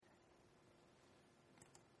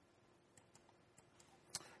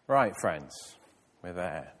Right, friends, we're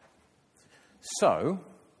there. So,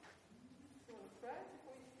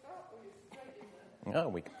 oh,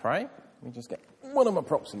 we can pray. We just get one of my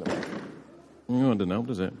props in the back. Oh, I don't know,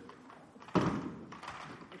 does it?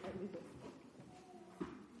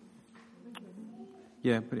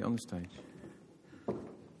 Yeah, put it on the stage.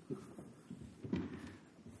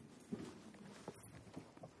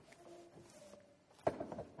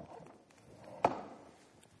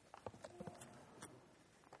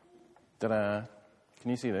 Ta-da!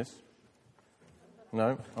 Can you see this?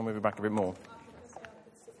 No? I'll move it back a bit more.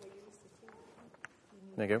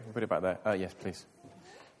 There you go. We'll put it back there. Yes, please.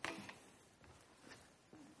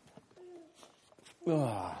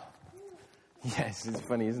 Oh. Yes, it's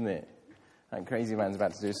funny, isn't it? That crazy man's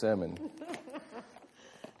about to do a sermon.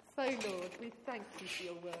 So, Lord, we thank you for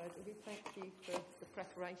your word. We thank you for the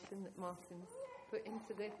preparation that Martin's put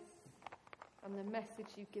into this and the message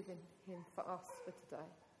you've given him for us for today.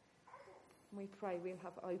 We pray we'll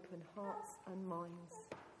have open hearts and minds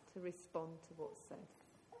to respond to what's said.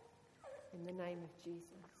 In the name of Jesus.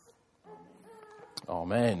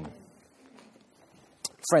 Amen. Amen.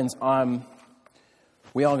 Friends,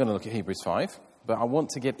 we are going to look at Hebrews 5, but I want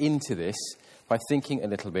to get into this by thinking a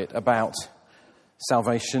little bit about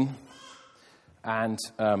salvation and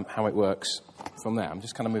how it works from there. I'm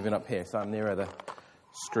just kind of moving up here so I'm nearer the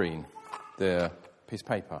screen, the piece of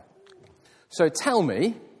paper. So tell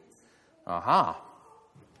me,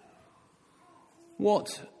 what,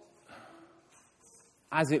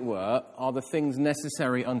 as it were, are the things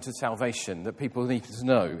necessary unto salvation that people need to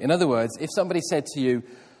know? In other words, if somebody said to you,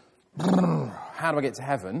 how do I get to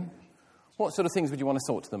heaven? What sort of things would you want to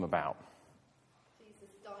talk to them about?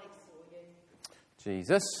 Jesus died for you.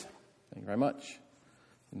 Jesus, thank you very much.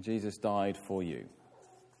 And Jesus died for you.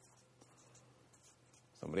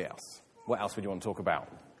 Somebody else. What else would you want to talk about?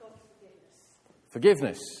 God's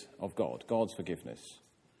forgiveness. Forgiveness of God. God's forgiveness.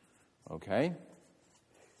 Okay.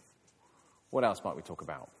 What else might we talk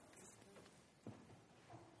about?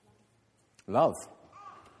 Love.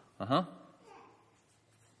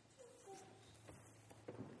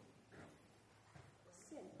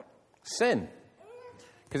 Sin.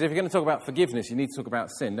 Because if you're going to talk about forgiveness, you need to talk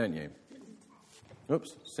about sin, don't you?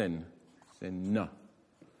 Oops, sin. Sin.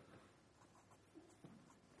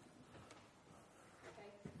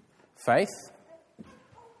 Faith.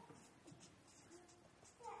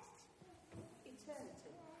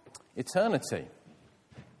 Eternity.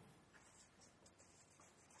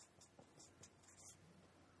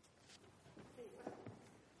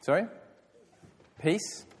 Sorry?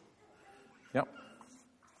 Peace. Yep.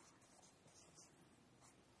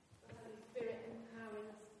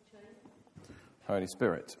 Holy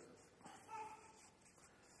Spirit.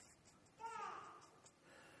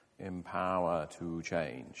 Empower to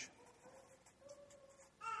change.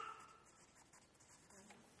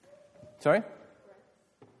 Sorry?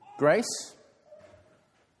 Grace?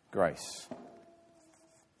 Grace.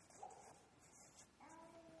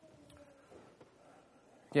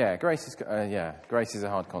 Yeah, grace is a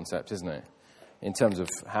hard concept, isn't it? In terms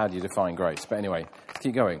of how do you define grace. But anyway,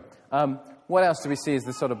 keep going. What else do we see as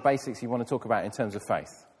the sort of basics you want to talk about in terms of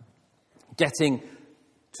faith? Getting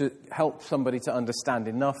to help somebody to understand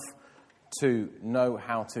enough to know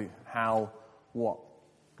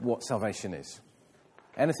what salvation is.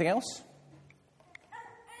 Anything else?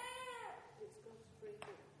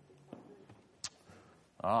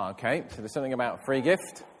 Okay. So there's something about free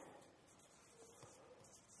gift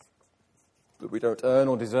that we don't earn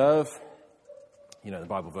or deserve. You know the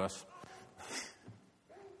Bible verse.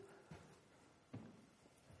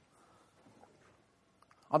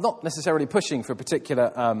 I'm not necessarily pushing for a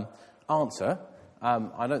particular answer.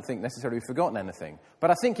 I don't think necessarily we've forgotten anything.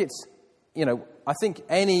 But I think it's, I think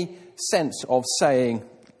any sense of saying,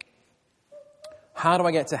 how do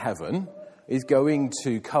I get to heaven, is going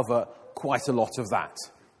to cover quite a lot of that.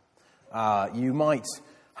 You might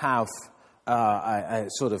have a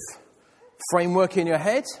sort of framework in your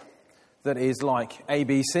head that is like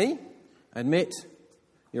ABC. Admit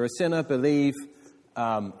you're a sinner, believe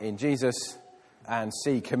in Jesus, and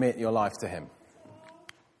C, commit your life to him.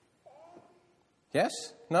 Yes?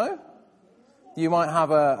 No? You might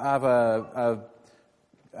have an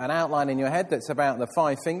outline in your head that's about the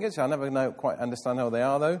 5 fingers. I never quite understand how they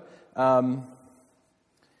are, though.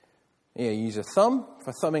 You use a thumb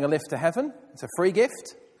for thumbing a lift to heaven. It's a free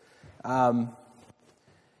gift.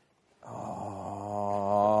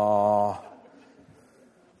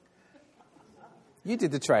 You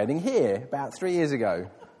did the training here about 3 years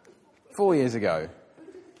ago. 4 years ago.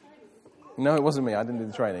 No, it wasn't me. I didn't do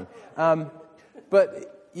the training.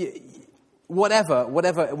 But whatever,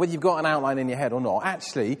 whether you've got an outline in your head or not,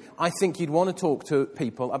 actually, I think you'd want to talk to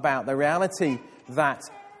people about the reality that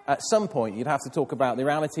at some point you'd have to talk about the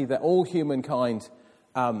reality that all humankind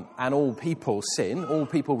and all people sin, all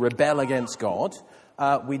people rebel against God.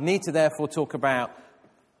 We need to therefore talk about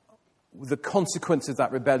the consequence of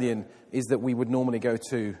that rebellion is that we would normally go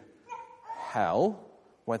to hell,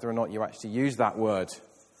 whether or not you actually use that word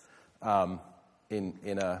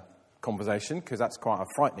in a conversation, because that's quite a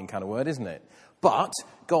frightening kind of word, isn't it? But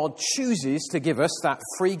God chooses to give us that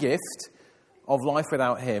free gift of life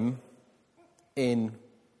without him in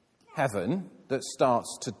heaven that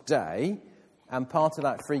starts today, and part of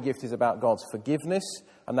that free gift is about God's forgiveness,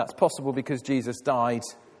 and that's possible because Jesus died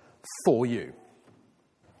for you.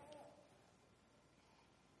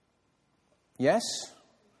 Yes?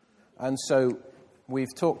 And so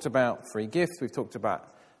we've talked about free gift, we've talked about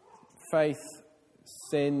faith,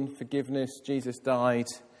 sin, forgiveness, Jesus died.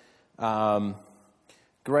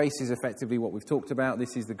 Grace is effectively what we've talked about.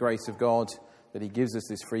 This is the grace of God, that he gives us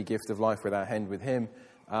this free gift of life without end with him.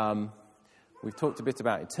 We've talked a bit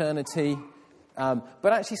about eternity.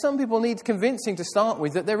 But actually some people need convincing to start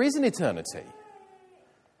with that there is an eternity.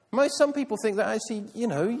 Some people think that actually, you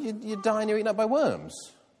die and you're eaten up by worms.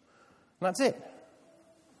 And that's it.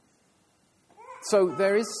 So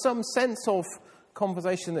there is some sense of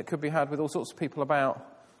conversation that could be had with all sorts of people about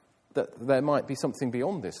that there might be something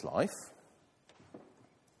beyond this life.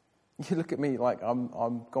 You look at me like I'm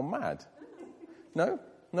gone mad. No,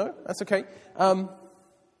 that's okay.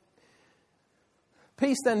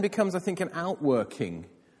 Peace then becomes, I think, an outworking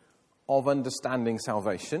of understanding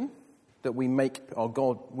salvation, that we make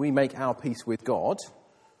our peace with God,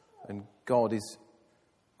 and God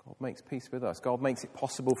makes peace with us. God makes it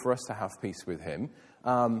possible for us to have peace with him.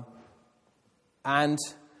 And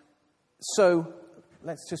so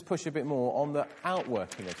let's just push a bit more on the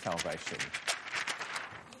outworking of salvation.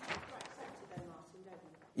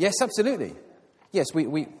 Yes, absolutely. Yes,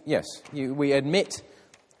 we admit,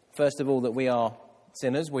 first of all, that we are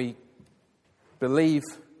sinners. We believe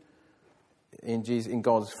in Jesus, in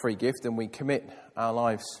God's free gift, and we commit our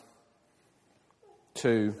lives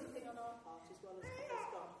to.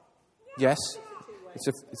 Yes,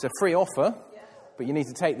 it's a free offer, but you need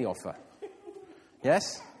to take the offer.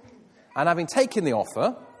 Yes? And having taken the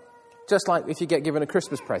offer, just like if you get given a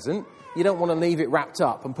Christmas present, you don't want to leave it wrapped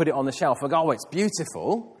up and put it on the shelf and go, oh, it's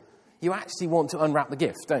beautiful. You actually want to unwrap the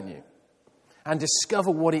gift, don't you? And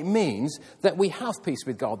discover what it means that we have peace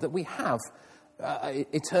with God, that we have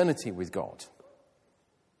eternity with God.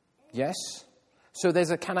 Yes? So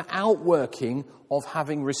there's a kind of outworking of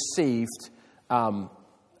having received,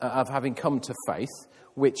 of having come to faith,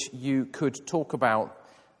 which you could talk about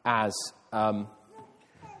as,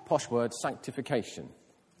 posh word, sanctification.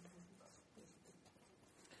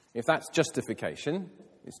 If that's justification,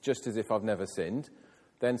 it's just as if I've never sinned,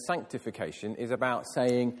 then sanctification is about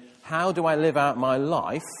saying, how do I live out my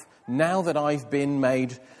life now that I've been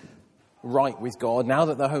made right with God, now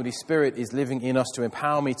that the Holy Spirit is living in us to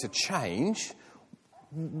empower me to change?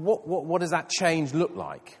 What does that change look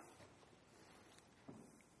like?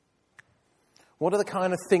 What are the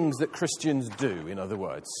kind of things that Christians do, in other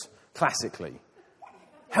words, classically,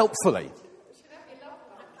 helpfully?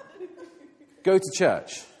 Go to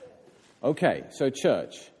church. Okay, so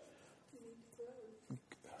church.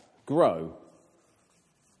 Grow.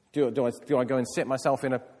 Do I go and sit myself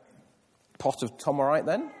in a pot of Tomorite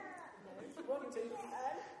then?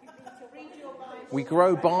 We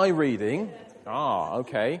grow by reading. Ah,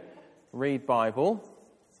 okay. Read Bible.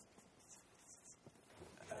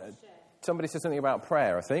 Somebody said something about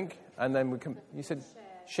prayer, I think. And then you said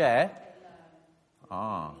share.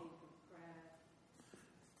 Ah.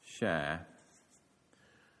 Share.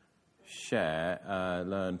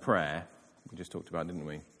 Learn prayer. We just talked about, didn't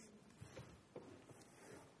we?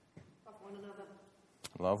 Love one another.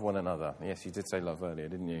 Love one another. Yes, you did say love earlier,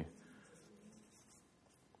 didn't you?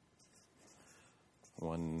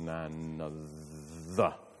 One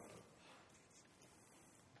another.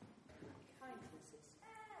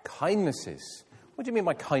 Kindnesses. What do you mean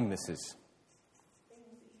by kindnesses?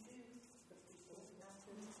 Things that you do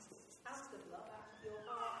out of love, out of your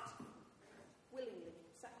heart, willingly,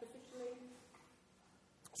 sacrificially.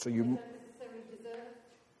 So you don't necessarily deserve.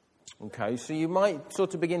 Okay, so you might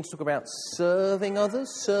sort of begin to talk about serving others,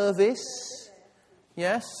 service.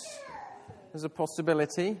 Yes, there's a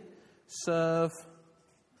possibility. Serve,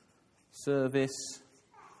 service.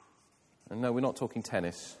 And no, we're not talking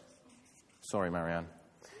tennis. Sorry, Marianne.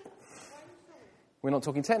 We're not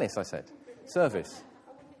talking tennis, I said. Service.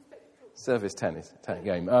 Service tennis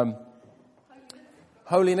game.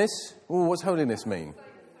 Holiness. Ooh, what's holiness mean?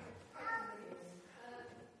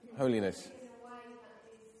 Holiness. In a way that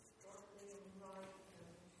is godly and right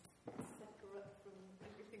and separate from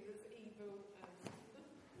everything that's evil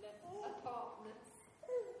and apartness.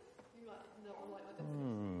 You might know like my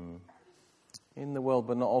definition. In the world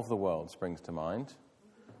but not of the world springs to mind.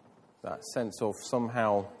 That sense of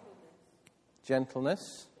somehow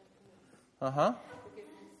gentleness. Are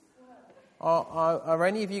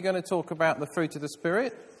any of you going to talk about the fruit of the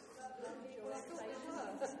Spirit?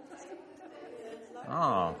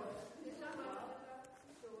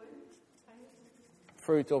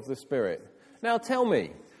 Fruit of the Spirit. Now tell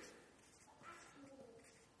me,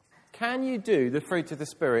 can you do the fruit of the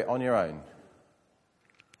Spirit on your own?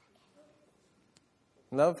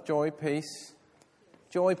 Love, joy, peace.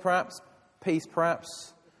 Joy perhaps, peace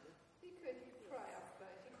perhaps.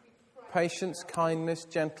 Patience, kindness,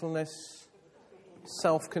 gentleness,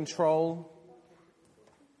 self-control.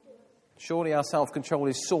 Surely our self-control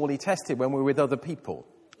is sorely tested when we're with other people.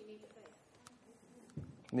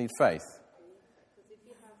 You need faith. Because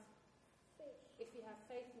if you have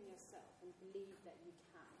faith in yourself and believe that you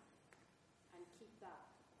can, and keep that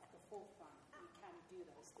at the forefront, you can do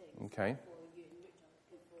those things. Okay. Or you enrich other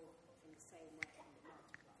people in the same way and it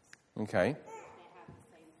multiplies. Okay. They have the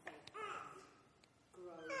same faith,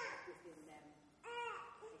 grow within them,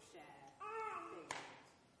 they share things,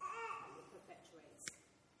 and it perpetuates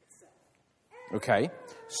itself. Okay.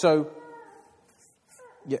 So,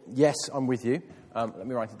 yes, I'm with you. Let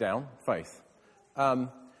me write it down. Faith.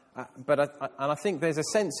 But I think there's a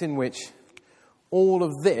sense in which all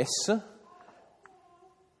of this,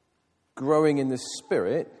 growing in the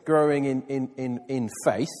Spirit, growing in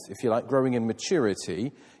faith, if you like, growing in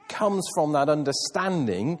maturity, comes from that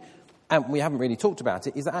understanding, and we haven't really talked about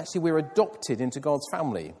it, is that actually we're adopted into God's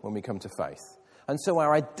family when we come to faith. And so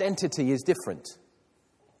our identity is different.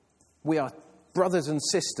 We are brothers and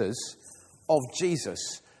sisters of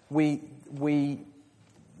Jesus. We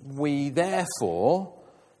therefore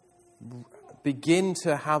begin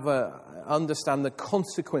to understand the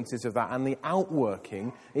consequences of that, and the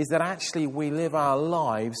outworking is that actually we live our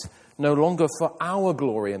lives no longer for our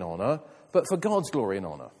glory and honour, but for God's glory and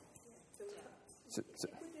honour. If we're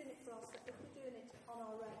doing it for ourselves, if we're doing it on our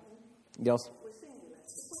own, Yes. we're singular.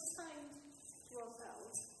 If we're kind to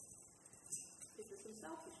ourselves, is there some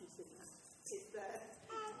selfishness in that? Is there,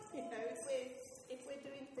 if we're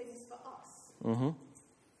doing things for us? Mm-hmm.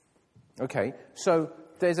 Okay, so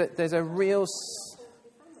there's a real,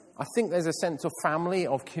 I think there's a sense of family,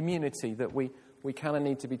 of community that we kind of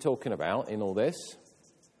need to be talking about in all this.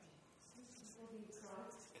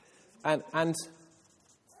 And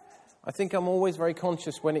I think I'm always very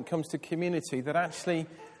conscious when it comes to community that actually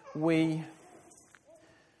we're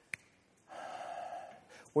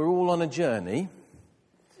all on a journey,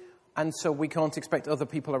 and so we can't expect other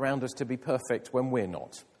people around us to be perfect when we're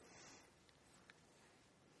not.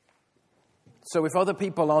 So if other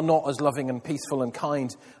people are not as loving and peaceful and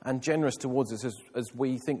kind and generous towards us as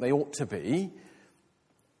we think they ought to be,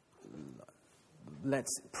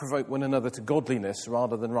 let's provoke one another to godliness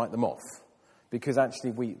rather than write them off. Because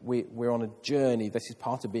actually we're on a journey. This is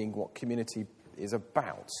part of being what community is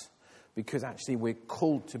about. Because actually we're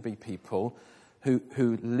called to be people who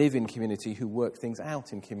live in community, who work things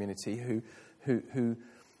out in community, who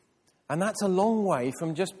and that's a long way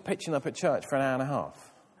from just pitching up at church for an hour and a half.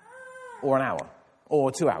 Or an hour,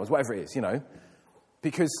 or 2 hours, whatever it is,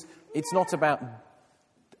 Because it's not about,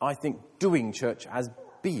 I think, doing church as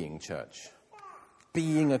being church.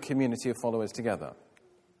 Being a community of followers together.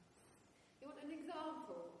 You want an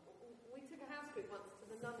example? We took a house group once to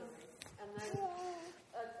the nunnery, and then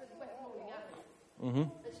to the West Malling Abbey. Mm-hmm.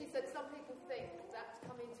 And she said some people think that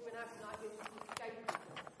to come into an abbey like this is escapism.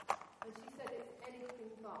 And she said it's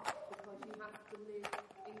anything but, because you have to live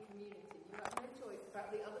in community. You have no choice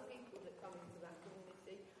about the other people that come into that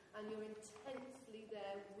community, and you're intensely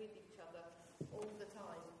there with each other all the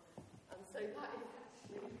time. And so that is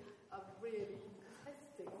actually a really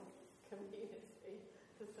testing community,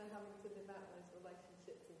 because they're having to live out those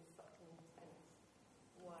relationships in such an intense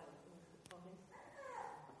way all the time.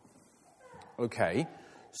 Okay,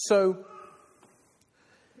 so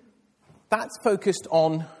that's focused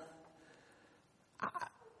on,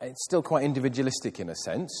 it's still quite individualistic in a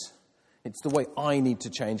sense. It's the way I need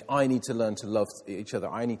to change. I need to learn to love each other.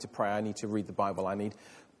 I need to pray. I need to read the Bible.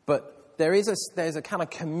 But there's a kind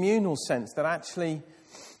of communal sense that actually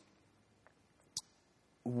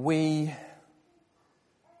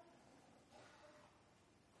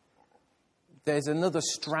there's another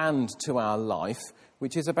strand to our life,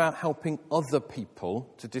 which is about helping other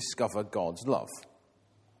people to discover God's love.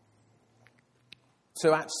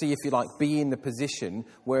 So actually, if you like, be in the position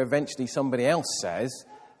where eventually somebody else says,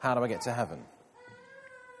 how do I get to heaven?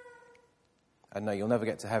 And no, you'll never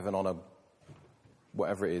get to heaven on a,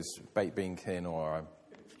 whatever it is, baked bean tin or a,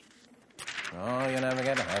 oh, you'll never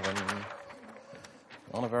get to heaven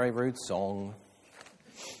on a very rude song.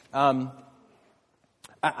 And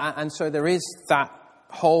so there is that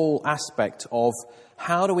whole aspect of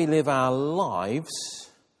how do we live our lives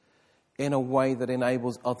in a way that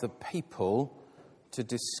enables other people to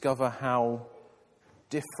discover how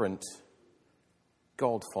different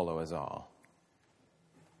God followers are.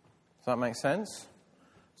 Does that make sense?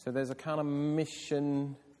 So there's a kind of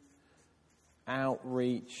mission,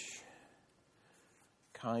 outreach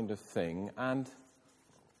kind of thing. And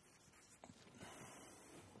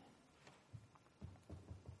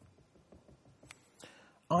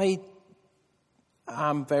I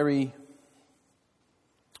am very...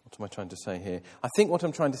 What am I trying to say here? I think what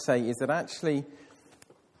I'm trying to say is that actually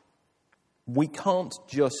we can't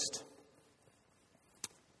just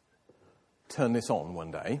turn this on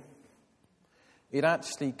one day. It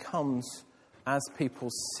actually comes as people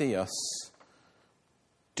see us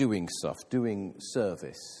doing stuff, doing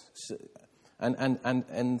service. And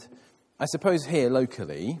I suppose here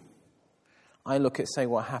locally, I look at, say,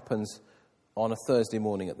 what happens on a Thursday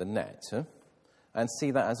morning at the Net, and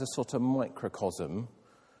see that as a sort of microcosm,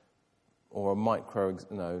 or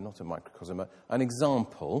an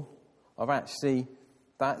example of actually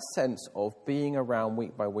that sense of being around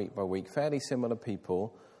week by week by week, fairly similar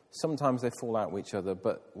people. Sometimes they fall out with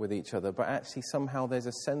each other, but actually somehow there's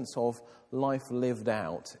a sense of life lived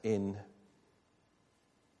out in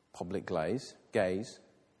public gaze,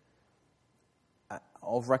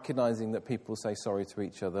 of recognizing that people say sorry to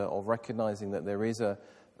each other, of recognizing that there is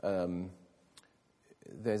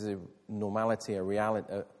there's a normality, a reality,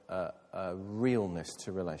 a realness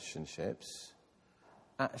to relationships.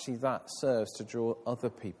 Actually, that serves to draw other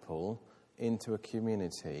people into a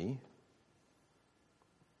community,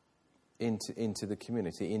 into the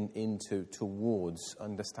community, towards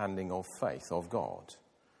understanding of faith, of God.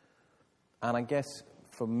 And I guess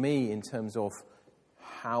for me, in terms of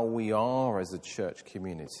how we are as a church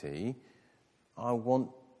community, I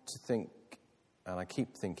want to think, and I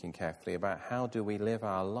keep thinking carefully about how do we live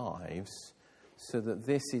our lives so that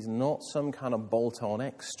this is not some kind of bolt-on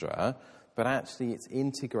extra, but actually it's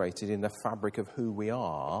integrated in the fabric of who we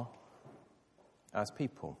are as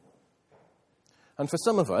people. And for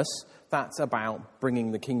some of us, that's about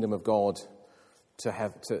bringing the kingdom of God to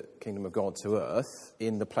earth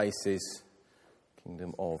in the places,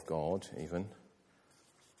 kingdom of God even,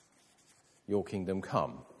 your kingdom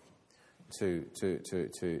come to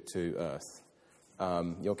earth.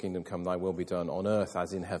 Your kingdom come, thy will be done on earth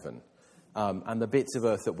as in heaven. And the bits of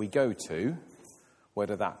earth that we go to,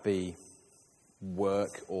 whether that be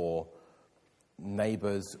work or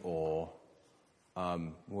neighbours or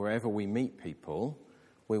wherever we meet people,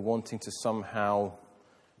 we're wanting to somehow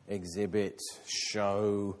exhibit,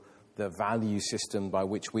 show the value system by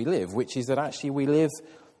which we live, which is that actually we live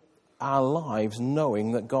our lives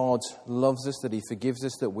knowing that God loves us, that he forgives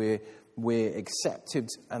us, that we're accepted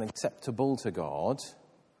and acceptable to God,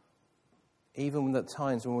 even at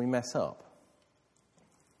times when we mess up.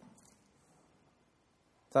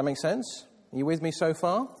 Does that make sense? Are you with me so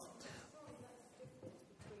far?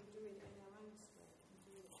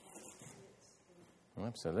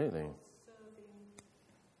 Absolutely.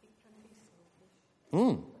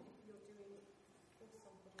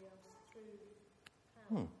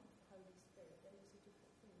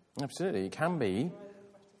 Absolutely, it can be.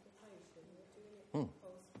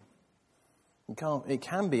 It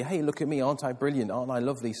can be, hey, look at me, aren't I brilliant? Aren't I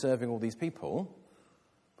lovely serving all these people?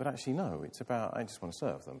 But actually, no, it's about, I just want to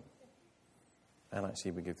serve them. And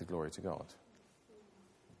actually, we give the glory to God.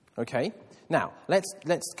 Okay? Now, let's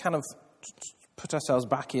kind of put ourselves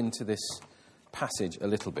back into this passage a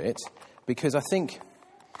little bit, because I think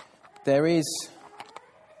there is...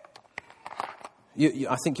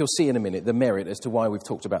 I think you'll see in a minute the merit as to why we've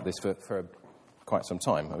talked about this for quite some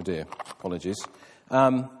time. Oh dear, apologies.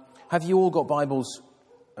 Have you all got Bibles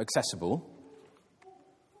accessible?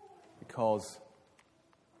 Because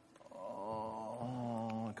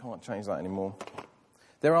I can't change that anymore.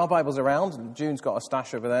 There are Bibles around. June's got a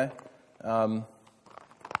stash over there.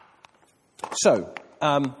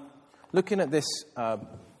 Looking at this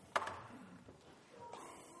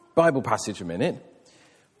Bible passage a minute.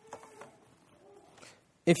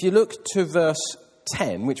 If you look to verse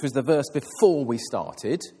 10, which was the verse before we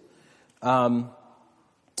started, it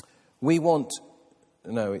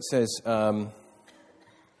says, go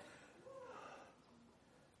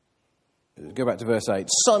back to verse 8.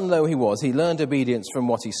 Son though he was, he learned obedience from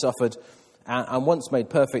what he suffered. And once made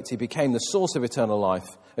perfect, he became the source of eternal life,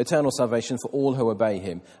 eternal salvation for all who obey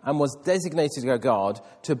him, and was designated by God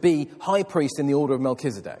to be high priest in the order of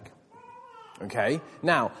Melchizedek. Okay?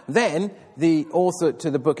 Now, then, the author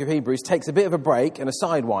to the book of Hebrews takes a bit of a break and a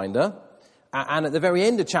sidewinder, and at the very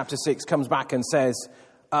end of chapter 6 comes back and says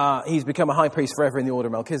he's become a high priest forever in the order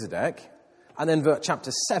of Melchizedek. And then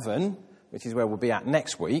chapter 7, which is where we'll be at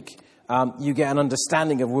next week, you get an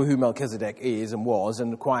understanding of who Melchizedek is and was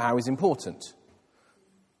and quite how he's important.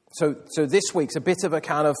 So this week's a bit of a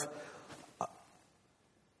kind of,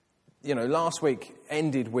 last week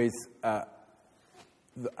ended with,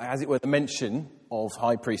 as it were, the mention of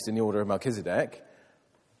high priest in the order of Melchizedek.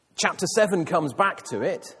 Chapter 7 comes back to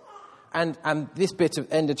it, and this bit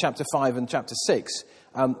of end of chapter 5 and chapter 6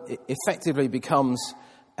 effectively becomes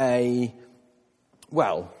I'm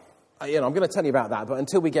going to tell you about that, but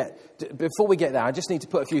before we get there, I just need to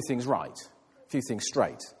put a few things right, a few things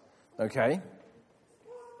straight, okay?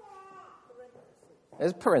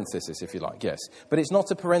 There's a parenthesis, if you like, yes, but it's not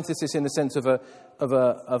a parenthesis in the sense of a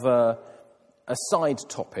side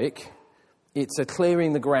topic. It's a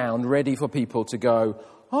clearing the ground, ready for people to go,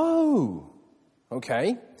 oh,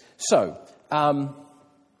 okay. So,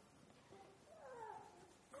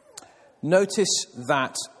 notice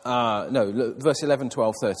that, verse 11,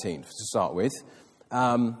 12, 13 to start with.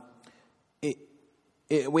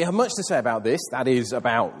 We have much to say about this. That is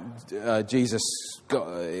about Jesus,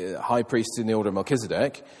 high priest in the order of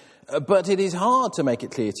Melchizedek. But it is hard to make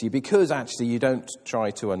it clear to you because actually you don't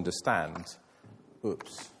try to understand.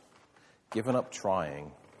 Oops. Given up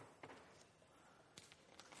trying.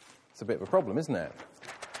 It's a bit of a problem, isn't it?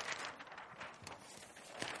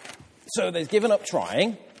 So there's given up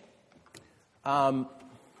trying.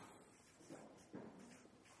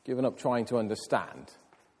 Given up trying to understand.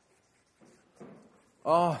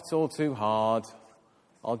 Oh, it's all too hard.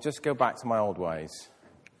 I'll just go back to my old ways.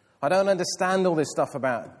 I don't understand all this stuff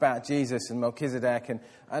about Jesus and Melchizedek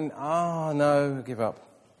and no, give up.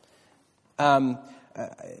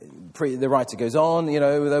 The writer goes on,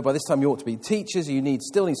 though by this time you ought to be teachers, you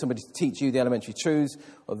still need somebody to teach you the elementary truths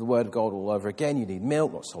of the Word of God all over again. You need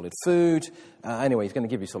milk, not solid food. Anyway, he's going to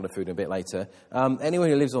give you solid food a bit later. Anyone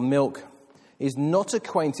who lives on milk is not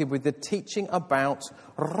acquainted with the teaching about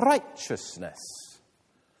righteousness.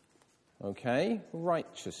 Okay,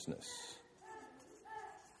 righteousness.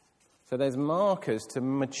 So there's markers to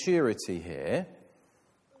maturity here.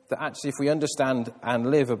 That actually, if we understand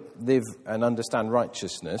and live and understand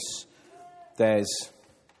righteousness, there's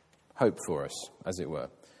hope for us, as it were,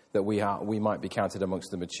 that we might be counted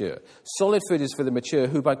amongst the mature. Solid food is for the mature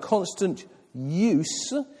who, by constant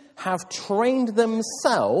use, have trained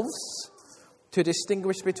themselves to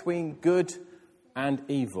distinguish between good and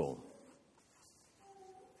evil.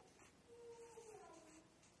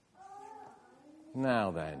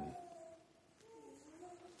 Now then,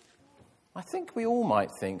 I think we all might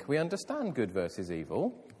think we understand good versus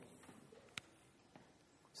evil.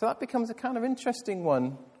 So that becomes a kind of interesting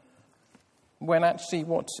one when actually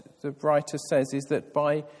what the writer says is that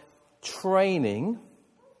by training,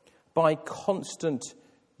 by constant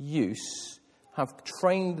use, have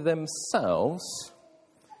trained themselves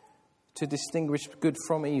to distinguish good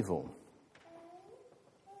from evil.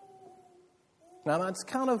 Now that's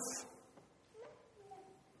kind of...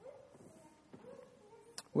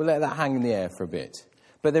 We'll let that hang in the air for a bit.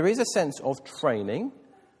 But there is a sense of training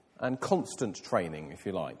and constant training, if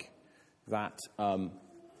you like, that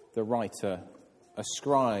the writer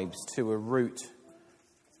ascribes to a route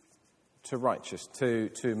to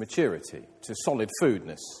to maturity, to solid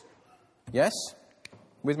foodness. Yes?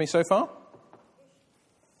 With me so far?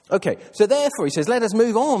 Okay, so therefore he says, let us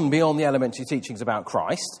move on beyond the elementary teachings about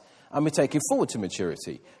Christ and we take you forward to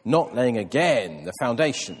maturity, not laying again the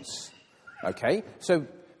foundations. Okay, so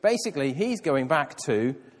basically, he's going back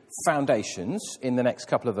to foundations in the next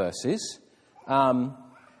couple of verses. And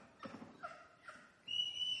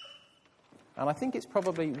I think it's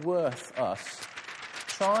probably worth us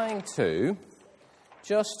trying to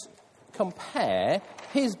just compare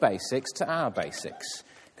his basics to our basics.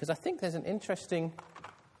 Because I think there's an interesting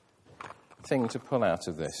thing to pull out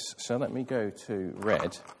of this. So let me go to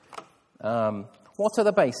red. What are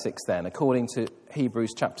the basics then, according to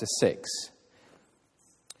Hebrews chapter 6?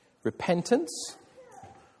 Repentance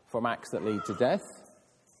from acts that lead to death.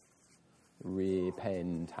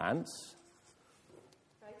 Repentance.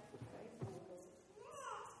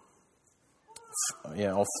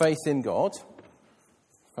 Of faith in God.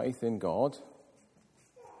 Faith in God.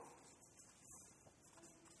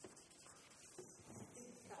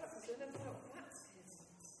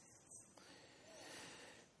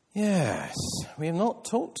 Yes, we have not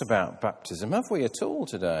talked about baptism, have we, at all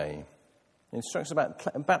today? Instructions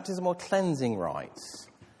about baptism or cleansing rites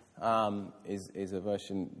is a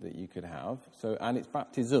version that you could have. So, and it's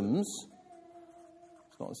baptisms.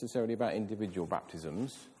 It's not necessarily about individual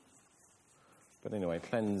baptisms. But anyway,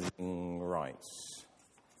 cleansing rites,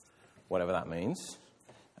 whatever that means.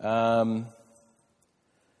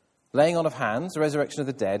 Laying on of hands, the resurrection of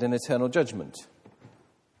the dead, and eternal judgment.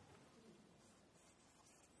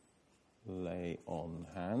 Lay on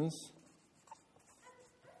hands.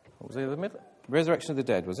 What was it in the middle? Resurrection of the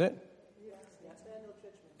dead, was it? Yes, eternal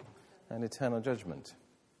judgment. And eternal judgment.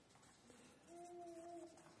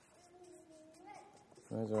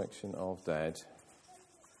 Resurrection of dead.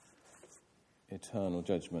 Eternal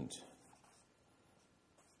judgment.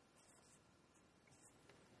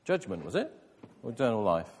 Judgment, was it? Or eternal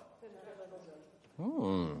life?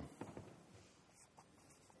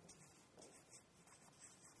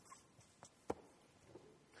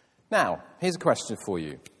 Now, here's a question for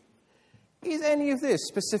you. Is any of this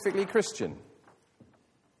specifically Christian?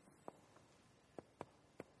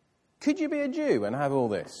 Could you be a Jew and have all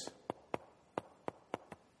this?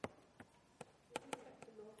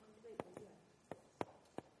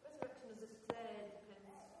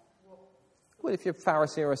 Well, if you're a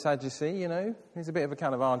Pharisee or a Sadducee, you know, there's a bit of a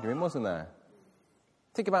kind of argument, wasn't there?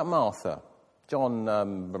 Think about Martha. John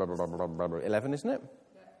 11, isn't it?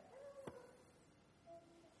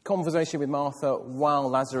 Conversation with Martha while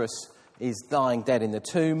Lazarus is lying dead in the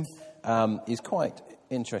tomb is quite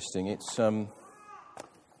interesting. It's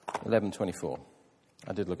 11:24.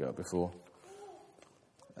 I did look it up before.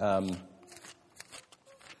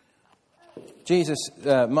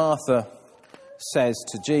 Martha says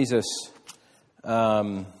to Jesus, if you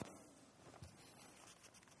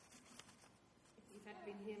had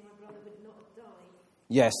been here, my brother would not have died.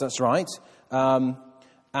 Yes, that's right.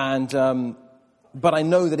 But I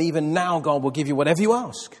know that even now God will give you whatever you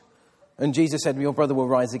ask. And Jesus said, your brother will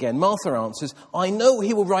rise again. Martha answers, I know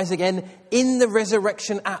he will rise again in the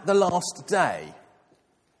resurrection at the last day.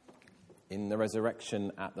 In the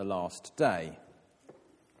resurrection at the last day.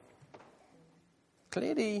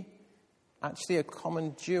 Clearly, actually a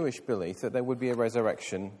common Jewish belief that there would be a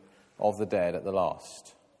resurrection of the dead at the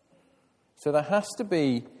last. So there has to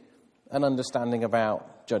be an understanding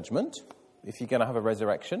about judgment if you're going to have a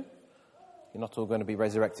resurrection. You're not all going to be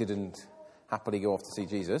resurrected and happily go off to see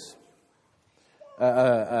Jesus.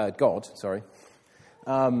 God, sorry.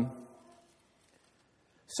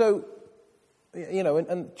 So, you know,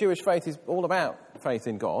 and Jewish faith is all about faith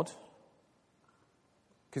in God.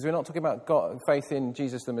 Because we're not talking about God, faith in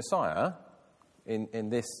Jesus the Messiah in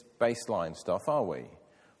this baseline stuff, are we?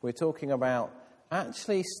 We're talking about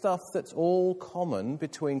actually stuff that's all common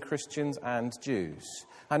between Christians and Jews.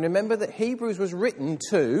 And remember that Hebrews was written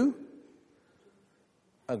to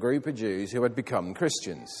a group of Jews who had become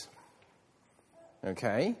Christians.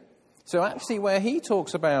 Okay? So actually where he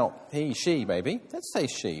talks about, she, maybe, let's say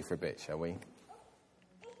she for a bit, shall we?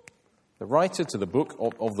 The writer to the book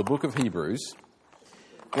of the book of Hebrews,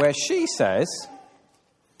 where she says,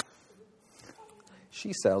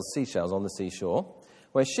 she sells seashells on the seashore,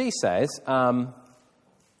 where she says, why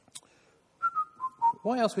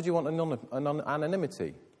else would you want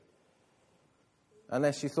anonymity?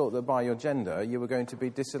 Unless you thought that by your gender you were going to be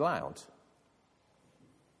disallowed.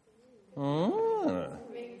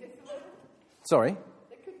 Sorry?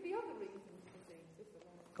 There could be other reasons for being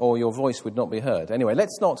disallowed. Or your voice would not be heard. Anyway,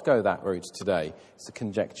 let's not go that route today. It's a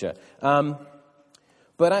conjecture.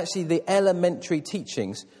 But actually the elementary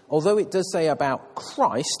teachings, although it does say about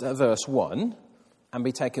Christ at verse 1, and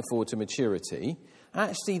be taken forward to maturity,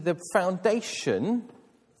 actually the foundation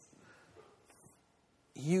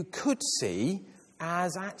you could see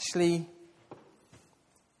as actually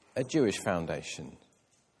a Jewish foundation.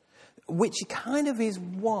 Which kind of is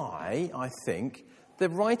why, I think, the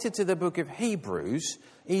writer to the book of Hebrews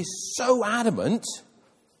is so adamant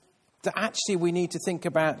that actually we need to think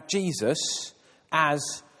about Jesus as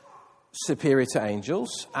superior to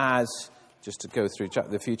angels, as, just to go through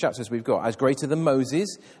the few chapters we've got, as greater than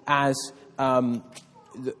Moses, as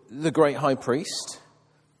the great high priest,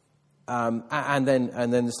 and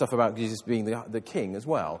then the stuff about Jesus being the king as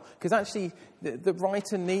well. Because actually the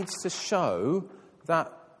writer needs to show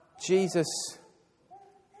that Jesus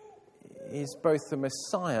is both the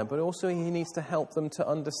Messiah, but also he needs to help them to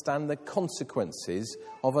understand the consequences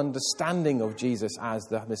of understanding of Jesus as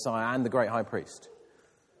the Messiah and the great high priest.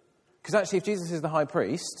 Because actually, if Jesus is the high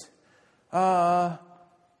priest, well,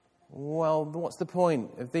 what's the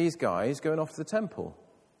point of these guys going off to the temple?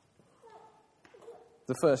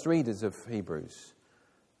 The first readers of Hebrews.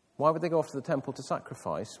 Why would they go off to the temple to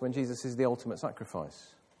sacrifice when Jesus is the ultimate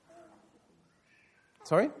sacrifice?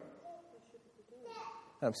 Sorry?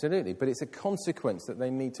 Absolutely, but it's a consequence that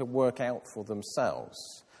they need to work out for themselves.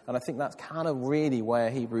 And I think that's kind of really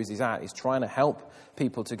where Hebrews is at. He's trying to help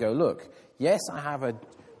people to go, look, yes, I have a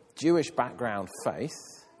Jewish background faith,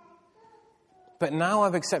 but now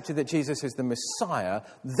I've accepted that Jesus is the Messiah.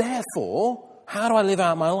 Therefore, how do I live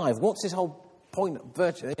out my life? What's this whole point of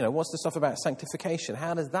virtue? You know, what's the stuff about sanctification?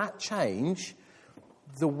 How does that change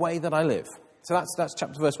the way that I live? So that's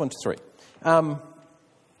chapter verse 1 to 3.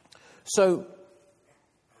 So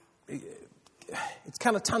it's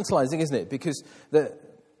kind of tantalizing, isn't it? Because the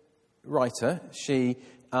writer, she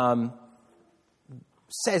says,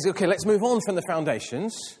 okay, let's move on from the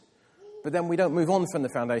foundations. But then we don't move on from the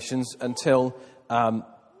foundations until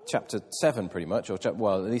chapter 7, pretty much, or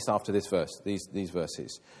at least after this verse, these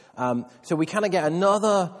verses. So we kind of get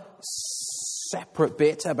another separate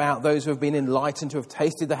bit about those who have been enlightened, who have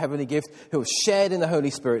tasted the heavenly gift, who have shared in the Holy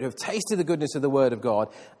Spirit, who have tasted the goodness of the Word of God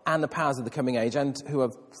and the powers of the coming age, and who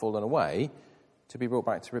have fallen away, to be brought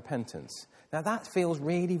back to repentance. Now that feels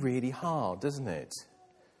really, really hard, doesn't it?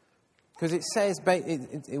 Because it says,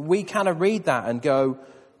 we kind of read that and go,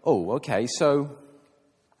 oh, okay, so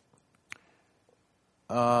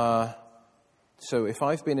if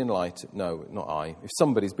I've been enlightened, no, not I, if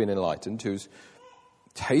somebody's been enlightened who's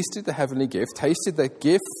tasted the heavenly gift, tasted the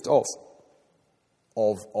gift of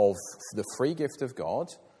the free gift of God,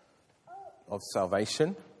 of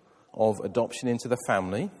salvation, of adoption into the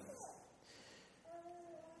family,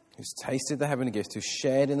 who's tasted the heavenly gift, who's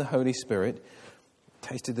shared in the Holy Spirit,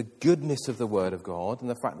 tasted the goodness of the Word of God and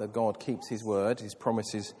the fact that God keeps His word, His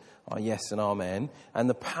promises are yes and amen, and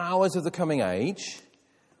the powers of the coming age,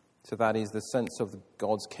 so that is the sense of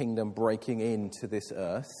God's kingdom breaking into this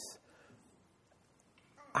earth,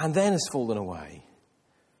 and then has fallen away.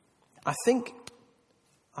 I think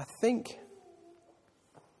I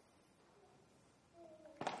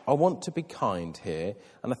want to be kind here,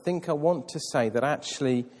 and I think I want to say that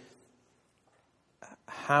actually,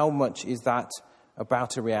 how much is that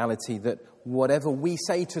about a reality that whatever we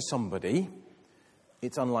say to somebody,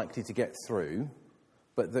 it's unlikely to get through,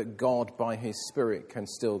 but that God, by His Spirit, can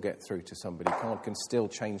still get through to somebody. God can still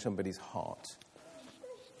change somebody's heart.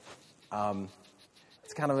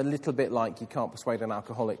 It's kind of a little bit like you can't persuade an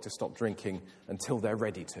alcoholic to stop drinking until they're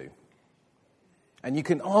ready to. And you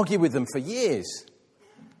can argue with them for years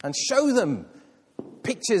and show them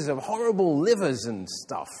pictures of horrible livers and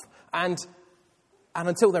stuff. And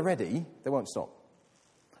until they're ready, they won't stop.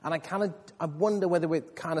 And I wonder whether we're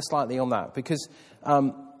kind of slightly on that, because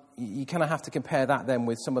you kind of have to compare that then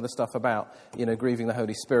with some of the stuff about, grieving the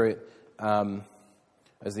Holy Spirit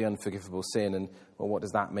as the unforgivable sin, and, well, what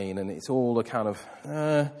does that mean? And it's all a kind of,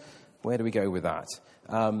 where do we go with that?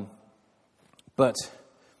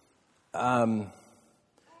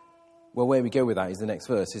 Where we go with that is the next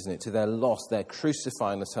verse, isn't it? To their loss, they're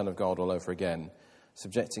crucifying the Son of God all over again,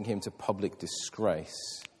 subjecting Him to public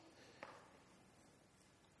disgrace.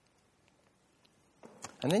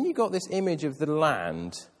 And then you've got this image of the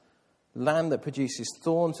land that produces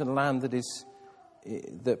thorns and land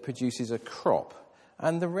that produces a crop.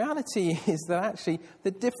 And the reality is that actually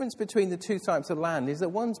the difference between the two types of land is that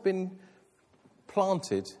one's been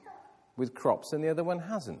planted with crops and the other one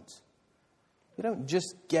hasn't. You don't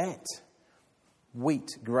just get wheat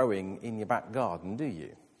growing in your back garden, do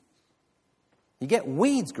you? You get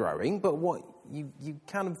weeds growing, but what you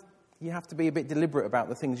have to be a bit deliberate about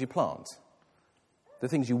the things you plant. The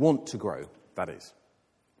things you want to grow, that is.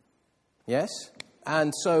 Yes?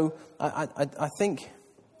 And so I think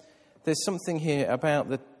there's something here about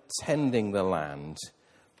the tending the land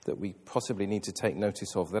that we possibly need to take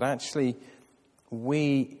notice of, that actually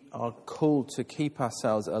we are called to keep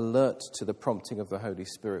ourselves alert to the prompting of the Holy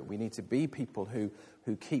Spirit. We need to be people who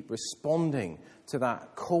keep responding to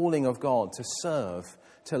that calling of God to serve,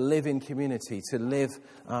 to live in community, to live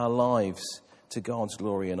our lives to God's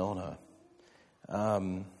glory and honour.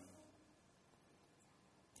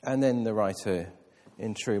 And then the writer,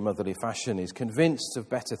 in true motherly fashion, is convinced of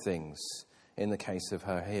better things in the case of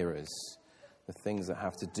her hearers, the things that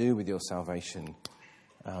have to do with your salvation.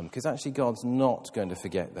 Because actually God's not going to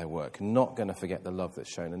forget their work, not going to forget the love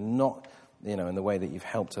that's shown, and not, in the way that you've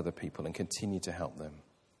helped other people and continue to help them.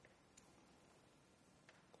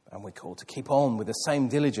 And we're called to keep on with the same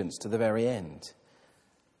diligence to the very end.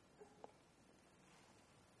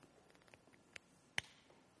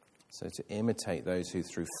 So to imitate those who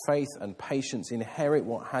through faith and patience inherit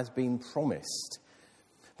what has been promised.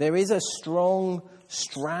 There is a strong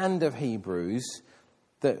strand of Hebrews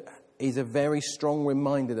that is a very strong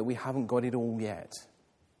reminder that we haven't got it all yet.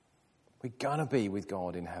 We're going to be with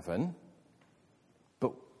God in heaven,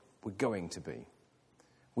 but we're going to be.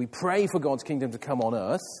 We pray for God's kingdom to come on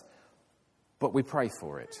earth, but we pray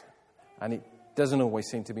for it. And it doesn't always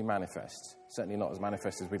seem to be manifest. Certainly not as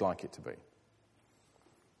manifest as we'd like it to be.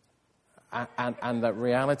 And the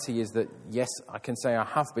reality is that, yes, I can say I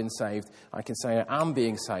have been saved. I can say I am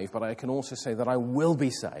being saved, but I can also say that I will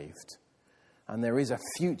be saved. And there is a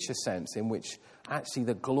future sense in which actually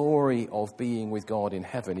the glory of being with God in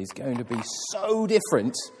heaven is going to be so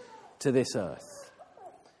different to this earth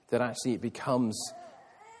that actually it becomes,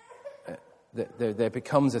 there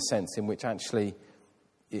becomes a sense in which actually,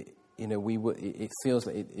 it feels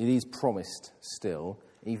like it is promised still,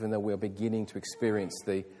 even though we're beginning to experience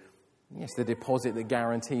the deposit that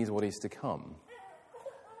guarantees what is to come,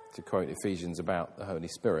 to quote Ephesians about the Holy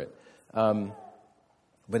Spirit.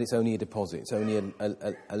 But it's only a deposit. It's only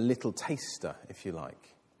a little taster, if you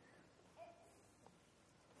like.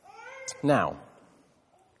 Now,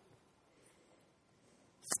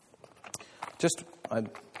 I've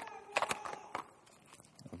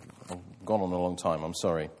gone on a long time, I'm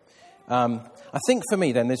sorry. I think for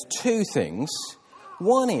me then there's two things.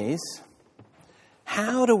 One is,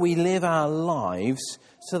 how do we live our lives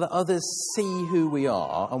so that others see who we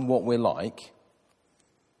are and what we're like?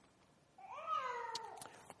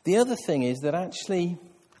 The other thing is that actually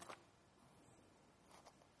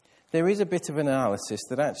there is a bit of an analysis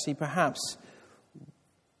that actually perhaps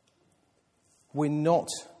we're not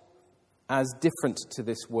as different to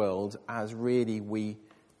this world as really we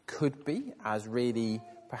could be, as really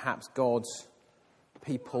perhaps God's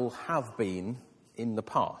people have been in the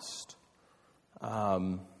past.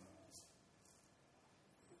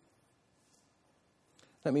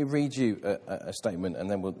 Let me read you a statement and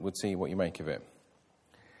then we'll see what you make of it.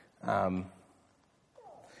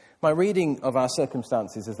 My reading of our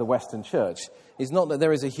circumstances as the Western Church is not that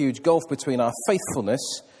there is a huge gulf between our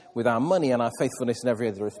faithfulness with our money and our faithfulness in every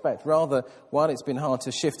other respect. Rather, while it's been hard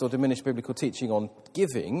to shift or diminish biblical teaching on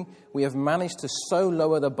giving, we have managed to so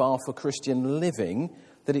lower the bar for Christian living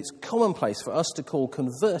that it's commonplace for us to call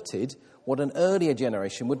converted what an earlier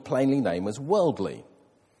generation would plainly name as worldly.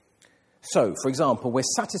 So, for example, we're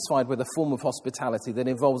satisfied with a form of hospitality that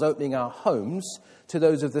involves opening our homes to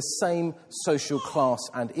those of the same social class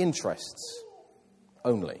and interests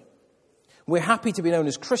only. We're happy to be known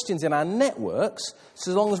as Christians in our networks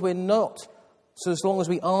so long as we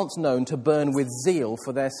aren't known to burn with zeal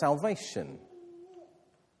for their salvation.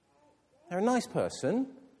 They're a nice person,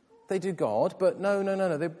 they do God, but no,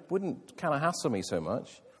 they wouldn't kind of hassle me so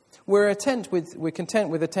much. We're content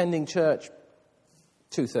with attending church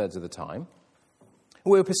 2/3 of the time.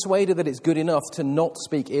 We're persuaded that it's good enough to not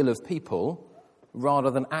speak ill of people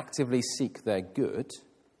rather than actively seek their good.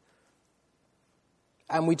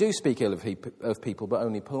 And we do speak ill of people, but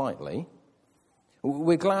only politely.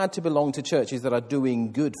 We're glad to belong to churches that are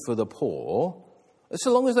doing good for the poor,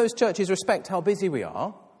 so long as those churches respect how busy we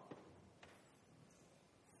are.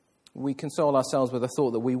 We console ourselves with the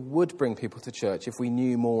thought that we would bring people to church if we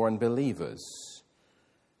knew more unbelievers.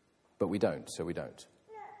 But we don't, so we don't.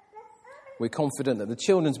 We're confident that the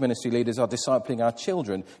children's ministry leaders are discipling our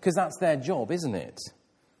children, because that's their job, isn't it?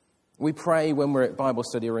 We pray when we're at Bible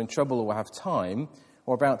study or in trouble or have time,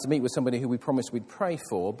 or about to meet with somebody who we promised we'd pray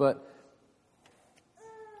for, but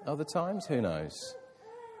other times, who knows?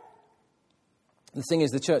 The thing is,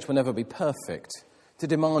 the church will never be perfect. To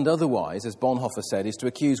demand otherwise, as Bonhoeffer said, is to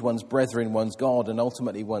accuse one's brethren, one's God, and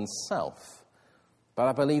ultimately oneself. But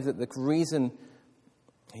I believe that the reason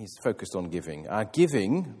he's focused on giving, our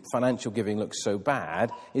giving, financial giving, looks so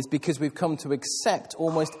bad is because we've come to accept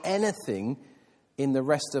almost anything in the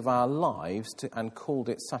rest of our lives and called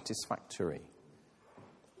it satisfactory.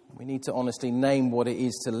 We need to honestly name what it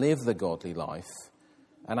is to live the godly life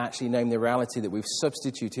and actually name the reality that we've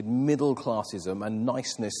substituted middle-classism and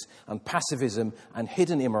niceness and passivism and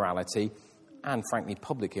hidden immorality and, frankly,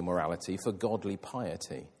 public immorality for godly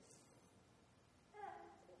piety.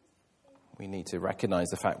 We need to recognise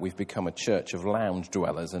the fact we've become a church of lounge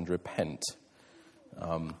dwellers and repent.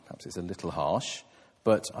 Perhaps it's a little harsh,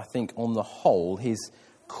 but I think on the whole, his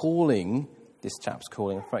calling, this chap's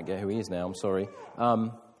calling, I forget who he is now, I'm sorry,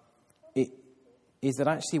 it is that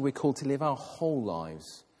actually we're called to live our whole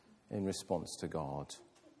lives in response to God.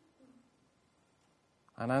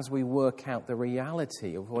 And as we work out the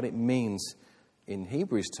reality of what it means in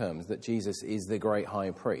Hebrews terms that Jesus is the great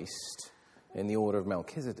high priest in the order of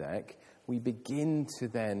Melchizedek, we begin to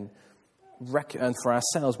then, and for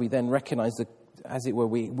ourselves, we then recognize that, as it were,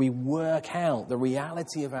 we work out the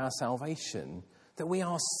reality of our salvation, that we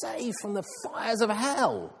are saved from the fires of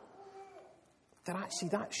hell. That actually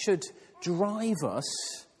that should drive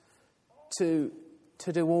us to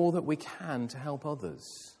do all that we can to help others.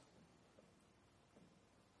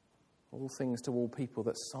 All things to all people,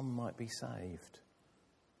 that some might be saved.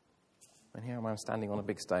 And here I am standing on a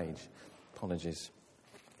big stage. Apologies.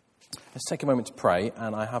 Let's take a moment to pray,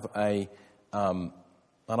 and I have an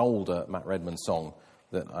older Matt Redman song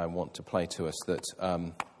that I want to play to us that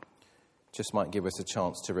just might give us a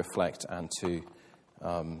chance to reflect and to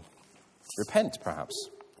repent, perhaps,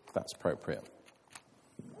 if that's appropriate.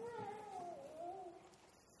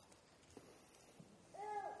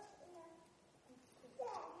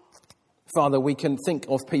 Father, we can think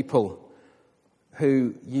of people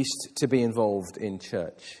who used to be involved in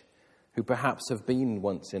church, who perhaps have been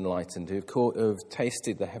once enlightened, who have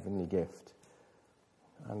tasted the heavenly gift,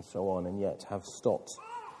 and so on, and yet have stopped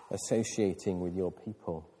associating with your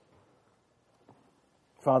people.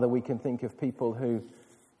 Father, we can think of people who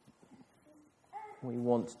we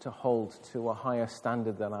want to hold to a higher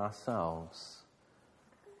standard than ourselves.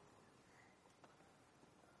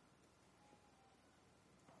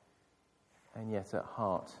 And yet at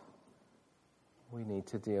heart, we need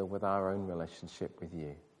to deal with our own relationship with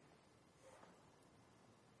you.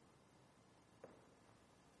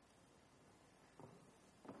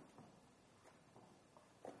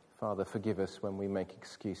 Father, forgive us when we make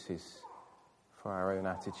excuses for our own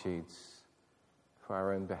attitudes, for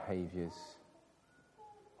our own behaviours.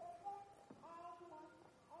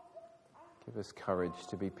 Give us courage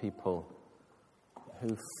to be people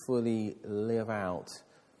who fully live out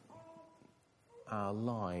our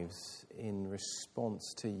lives in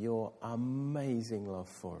response to your amazing love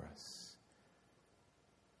for us.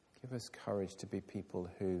 Give us courage to be people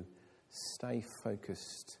who stay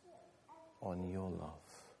focused on your love,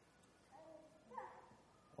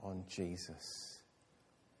 on Jesus,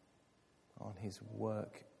 on his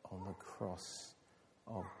work on the cross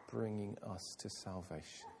of bringing us to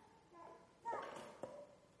salvation.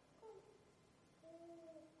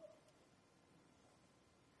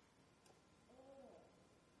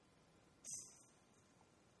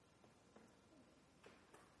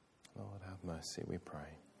 Lord, have mercy, we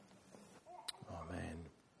pray. Amen.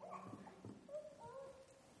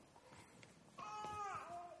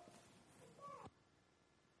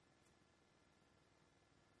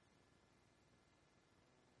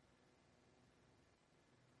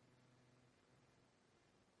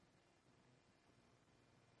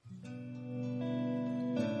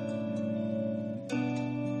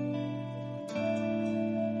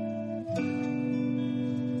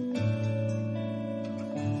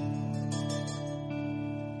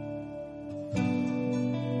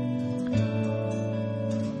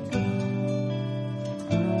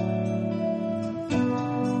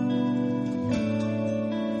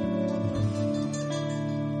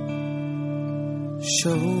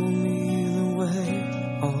 Show me the way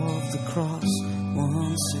of the cross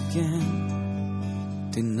once again,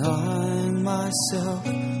 denying myself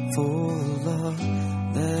for the love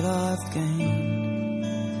that I've gained.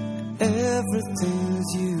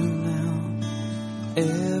 Everything's you now,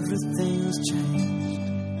 everything's changed.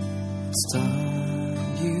 It's time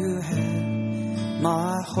you had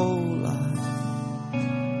my whole life.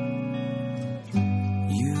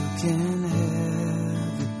 You can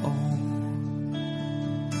have it all.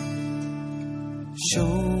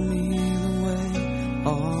 Show me the way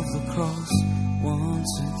of the cross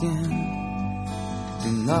once again,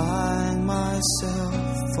 denying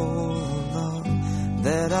myself for the love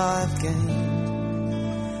that I've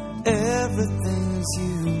gained. Everything's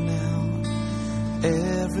you now,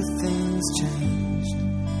 everything's changed.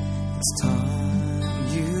 It's time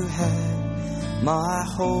you had my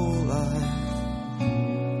whole life.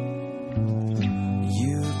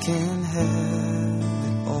 You can have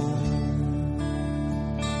it all.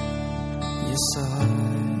 Yes, I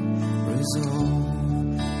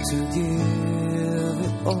resolve to give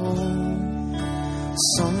it all.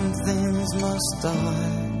 Some things must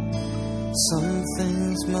die, some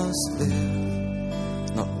things must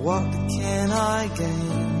live. Not what can I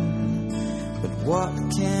gain, but what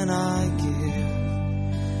can I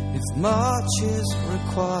give? If much is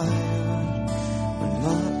required, when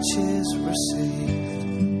much is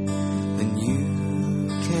received, then you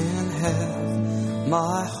can have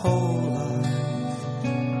my whole life.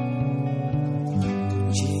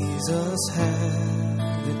 Jesus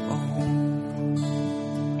had it all.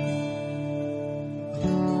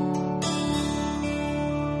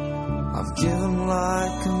 I've given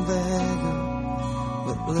like a beggar,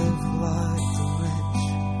 but lived like the rich,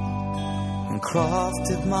 and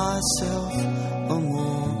crafted myself a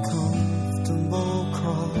more comfortable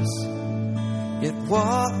cross. Yet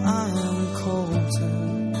what I am called to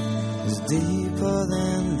is deeper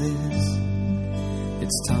than this.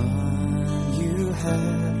 It's time you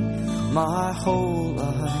had my whole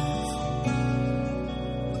life.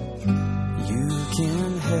 You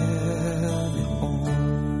can have it all.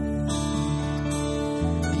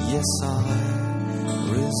 Yes, I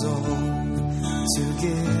resolve to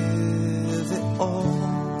give it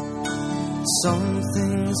all. Some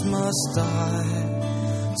things must die,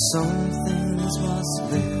 some things must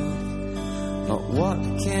live. Not what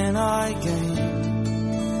can I gain,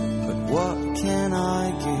 but what can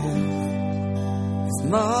I give? If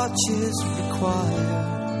much is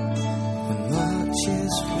required, when much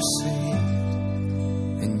is received,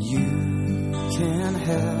 and you can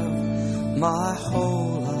have my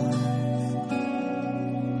whole life.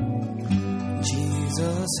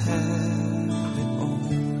 Jesus had it all.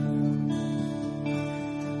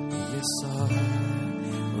 Yes, I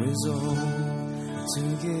resolve to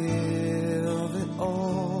give it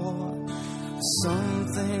all. Some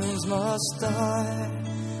things must die,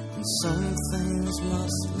 and some things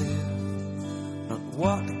must live. Not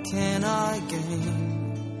what can I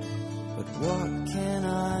gain, but what can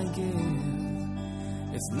I give?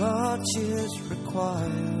 If much is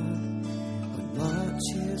required, but much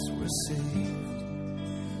is received,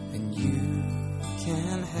 and you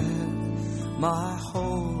can have my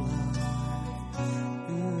whole life.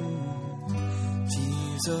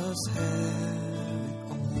 Jesus had it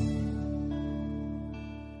all.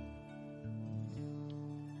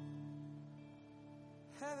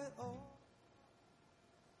 Have it all.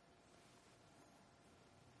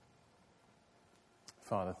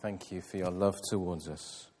 Father, thank you for your love towards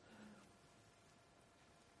us.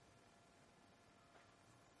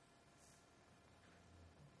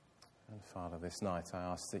 And Father, this night I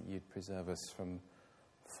ask that you'd preserve us from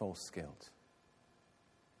false guilt.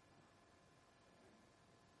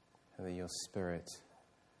 And that your Spirit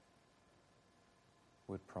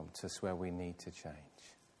would prompt us where we need to change.